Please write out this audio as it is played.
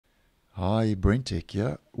Hi, BrenTech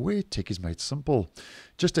here, where tech is made simple.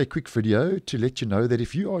 Just a quick video to let you know that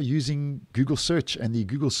if you are using Google Search and the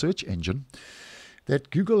Google search engine, that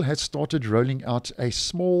Google has started rolling out a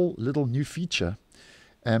small little new feature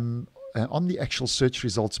on the actual search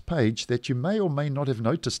results page that you may or may not have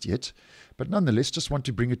noticed yet, but nonetheless just want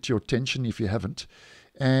to bring it to your attention if you haven't.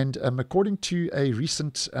 And according to a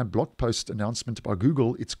recent blog post announcement by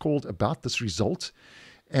Google, it's called About This Result,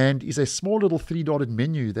 and is a small little three-dotted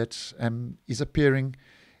menu that is appearing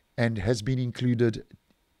and has been included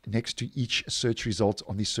next to each search result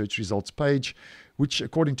on the search results page, which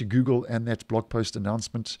according to Google and that blog post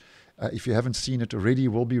announcement, if you haven't seen it already,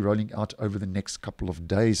 will be rolling out over the next couple of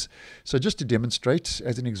days. So just to demonstrate,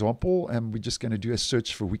 as an example, we're just going to do a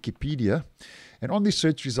search for Wikipedia. And on the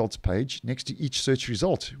search results page, next to each search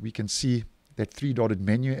result, we can see that three-dotted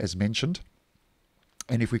menu as mentioned.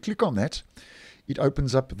 And if we click on that, it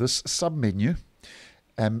opens up this sub-menu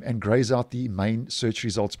and grays out the main search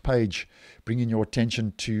results page, bringing your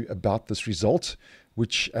attention to About This Result,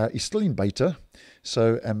 which is still in beta.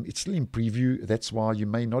 So it's still in preview. That's why you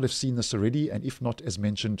may not have seen this already. And if not, as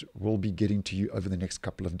mentioned, we'll be getting to you over the next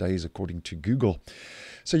couple of days, according to Google.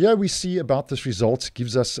 So yeah, we see About This Result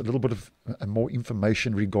gives us a little bit of more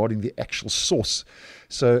information regarding the actual source.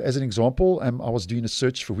 So as an example, I was doing a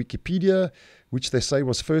search for Wikipedia, which they say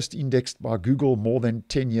was first indexed by Google more than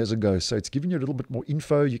 10 years ago. So it's giving you a little bit more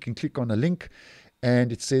info. You can click on a link and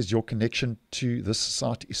it says your connection to this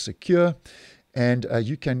site is secure. And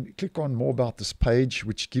you can click on more about this page,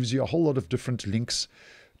 which gives you a whole lot of different links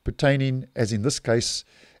pertaining, as in this case,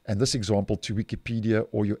 and this example, to Wikipedia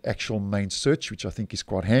or your actual main search, which I think is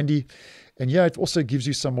quite handy. And yeah, it also gives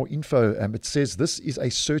you some more info. It says this is a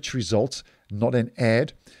search result, not an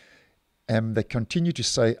ad. They continue to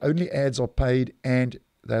say only ads are paid and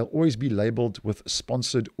they'll always be labeled with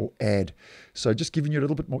sponsored or ad. So just giving you a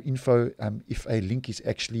little bit more info if a link is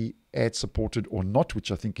actually ad supported or not,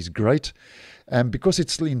 which I think is great. Because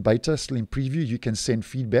it's still in beta, still in preview, you can send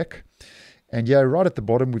feedback. And yeah, right at the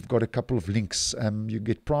bottom, we've got a couple of links. You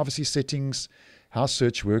get privacy settings, how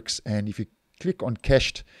search works. And if you click on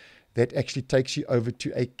cached, that actually takes you over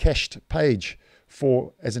to a cached page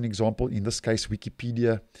for, as an example, in this case,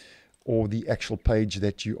 Wikipedia, or the actual page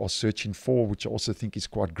that you are searching for, which I also think is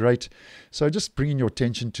quite great. So just bringing your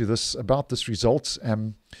attention to this, About This Results,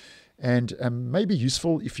 and may be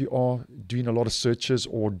useful if you are doing a lot of searches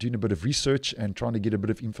or doing a bit of research and trying to get a bit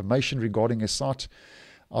of information regarding a site.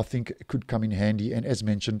 I think it could come in handy. And as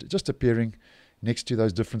mentioned, just appearing next to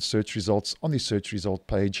those different search results on the search result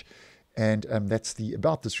page. And that's the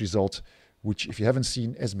About This Result, which, if you haven't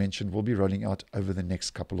seen, as mentioned, will be rolling out over the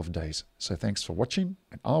next couple of days. So thanks for watching,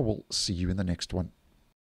 and I will see you in the next one.